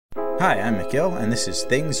Hi, I'm McGill, and this is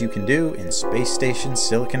Things You Can Do in Space Station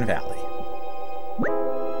Silicon Valley.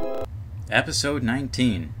 Episode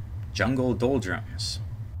 19, Jungle Doldrums.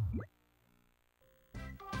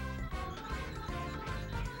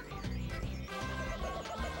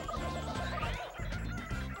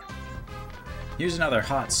 Here's another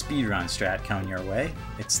hot speedrun strat coming your way.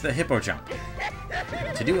 It's the hippo jump.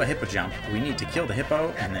 To do a hippo jump, we need to kill the hippo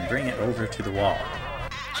and then bring it over to the wall.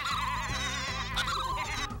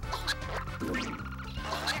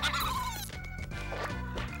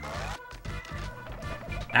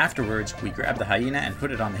 Afterwards, we grab the hyena and put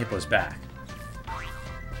it on the hippo's back.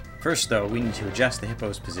 First though, we need to adjust the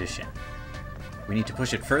hippo's position. We need to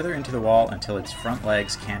push it further into the wall until its front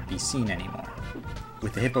legs can't be seen anymore.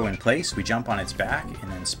 With the hippo in place, we jump on its back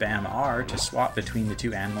and then spam R to swap between the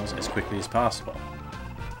two animals as quickly as possible.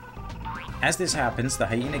 As this happens, the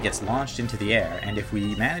hyena gets launched into the air, and if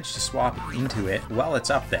we manage to swap into it while it's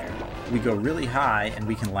up there, we go really high and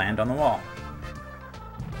we can land on the wall.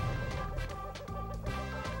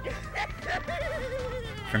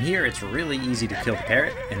 From here, it's really easy to kill the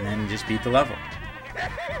parrot and then just beat the level.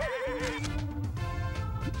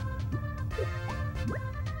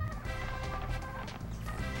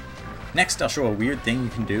 Next, I'll show a weird thing you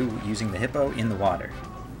can do using the hippo in the water.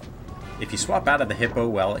 If you swap out of the hippo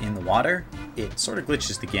while in the water, it sort of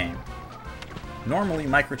glitches the game. Normally,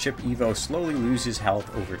 Microchip Evo slowly loses health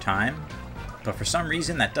over time, but for some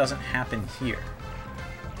reason that doesn't happen here.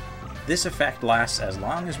 This effect lasts as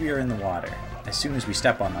long as we are in the water. As soon as we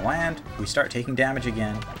step on the land, we start taking damage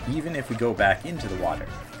again, even if we go back into the water,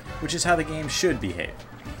 which is how the game should behave.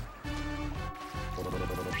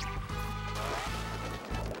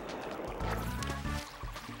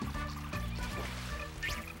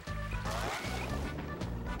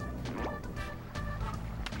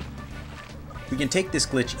 We can take this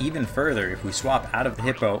glitch even further if we swap out of the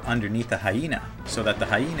hippo underneath the hyena, so that the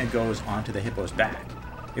hyena goes onto the hippo's back.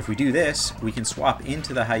 If we do this, we can swap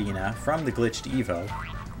into the hyena from the glitched Evo,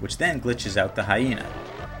 which then glitches out the hyena.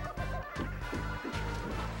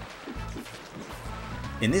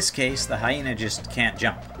 In this case, the hyena just can't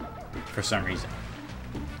jump, for some reason.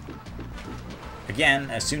 Again,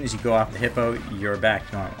 as soon as you go off the hippo, you're back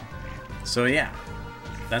to normal. So yeah,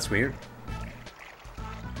 that's weird.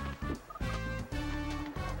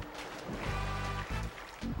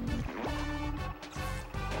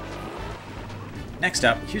 Next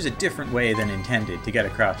up, here's a different way than intended to get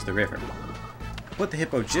across the river. Put the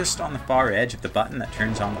hippo just on the far edge of the button that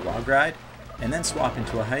turns on the log ride, and then swap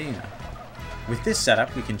into a hyena. With this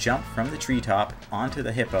setup, we can jump from the treetop onto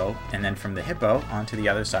the hippo, and then from the hippo onto the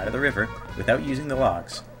other side of the river without using the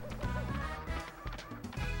logs.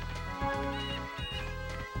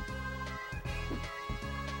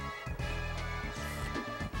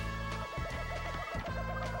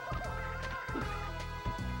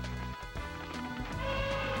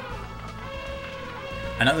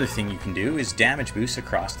 Another thing you can do is damage boost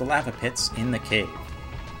across the lava pits in the cave.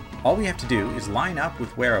 All we have to do is line up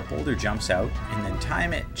with where a boulder jumps out and then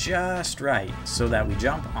time it just right so that we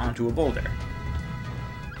jump onto a boulder.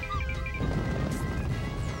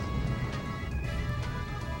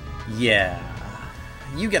 Yeah,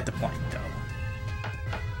 you get the point though.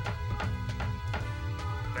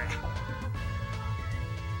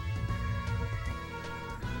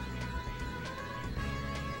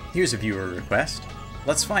 Here's a viewer request.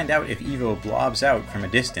 Let's find out if Evo blobs out from a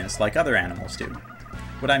distance like other animals do.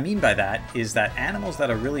 What I mean by that is that animals that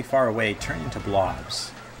are really far away turn into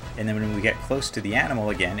blobs, and then when we get close to the animal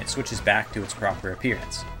again, it switches back to its proper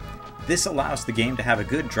appearance. This allows the game to have a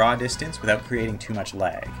good draw distance without creating too much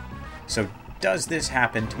lag. So does this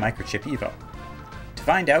happen to Microchip Evo? To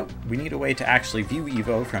find out, we need a way to actually view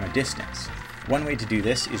Evo from a distance. One way to do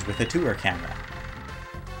this is with a tour camera.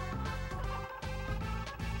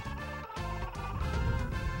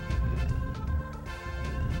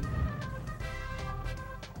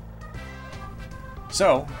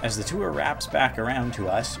 So, as the tour wraps back around to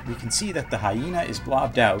us, we can see that the hyena is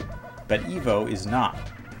blobbed out, but Evo is not.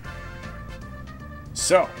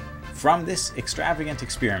 So, from this extravagant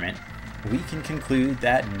experiment, we can conclude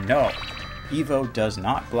that no, Evo does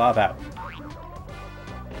not blob out.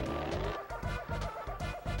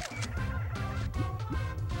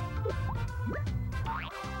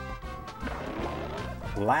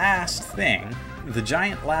 Last thing, the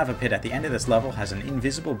giant lava pit at the end of this level has an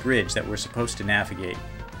invisible bridge that we're supposed to navigate.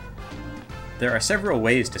 There are several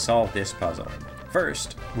ways to solve this puzzle.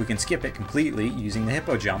 First, we can skip it completely using the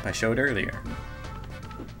hippo jump I showed earlier.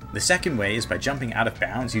 The second way is by jumping out of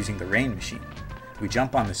bounds using the rain machine. We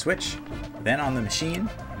jump on the switch, then on the machine,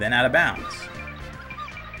 then out of bounds.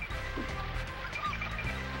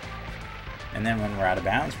 And then when we're out of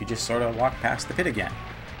bounds, we just sort of walk past the pit again.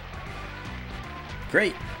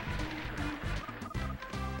 Great!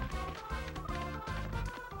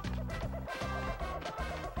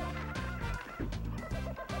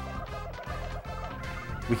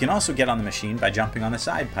 We can also get on the machine by jumping on the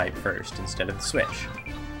side pipe first, instead of the switch.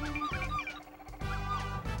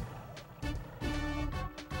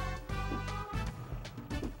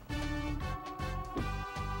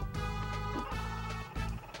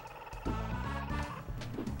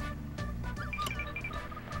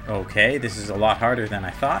 Okay, this is a lot harder than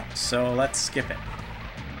I thought, so let's skip it.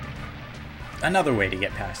 Another way to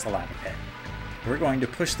get past the lava pit. We're going to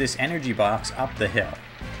push this energy box up the hill.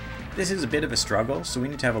 This is a bit of a struggle, so we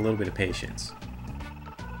need to have a little bit of patience.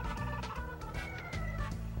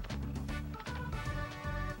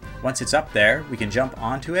 Once it's up there, we can jump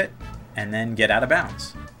onto it and then get out of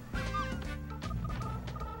bounds.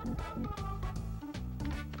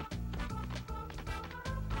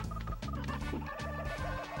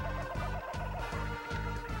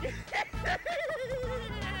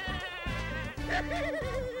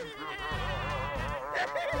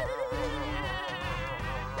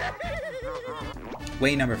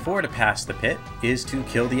 Way number 4 to pass the pit is to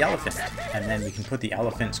kill the elephant, and then we can put the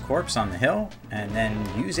elephant's corpse on the hill and then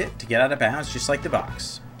use it to get out of bounds just like the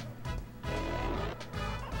box.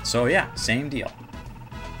 So yeah, same deal.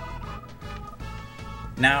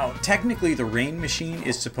 Now, technically the rain machine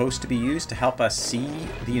is supposed to be used to help us see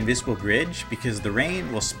the invisible bridge, because the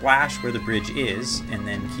rain will splash where the bridge is and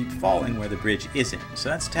then keep falling where the bridge isn't. So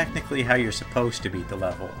that's technically how you're supposed to beat the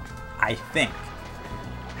level, I think.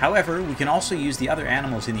 However, we can also use the other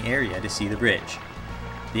animals in the area to see the bridge.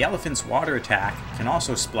 The elephant's water attack can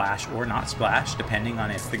also splash or not splash depending on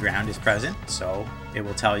if the ground is present, so it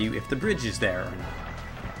will tell you if the bridge is there or not.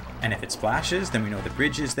 And if it splashes, then we know the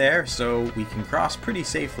bridge is there, so we can cross pretty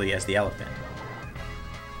safely as the elephant.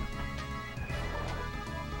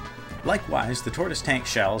 Likewise, the tortoise tank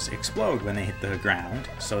shells explode when they hit the ground,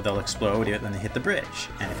 so they'll explode when they hit the bridge.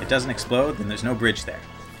 And if it doesn't explode, then there's no bridge there.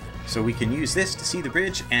 So we can use this to see the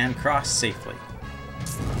bridge and cross safely.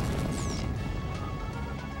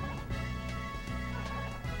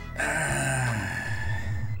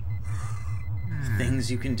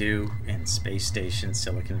 Things you can do in Space Station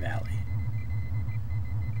Silicon Valley.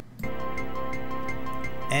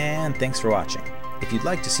 And thanks for watching. If you'd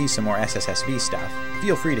like to see some more SSSV stuff,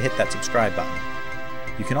 feel free to hit that subscribe button.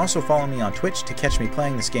 You can also follow me on Twitch to catch me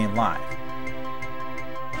playing this game live.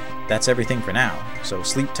 That's everything for now, so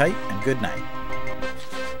sleep tight and good night.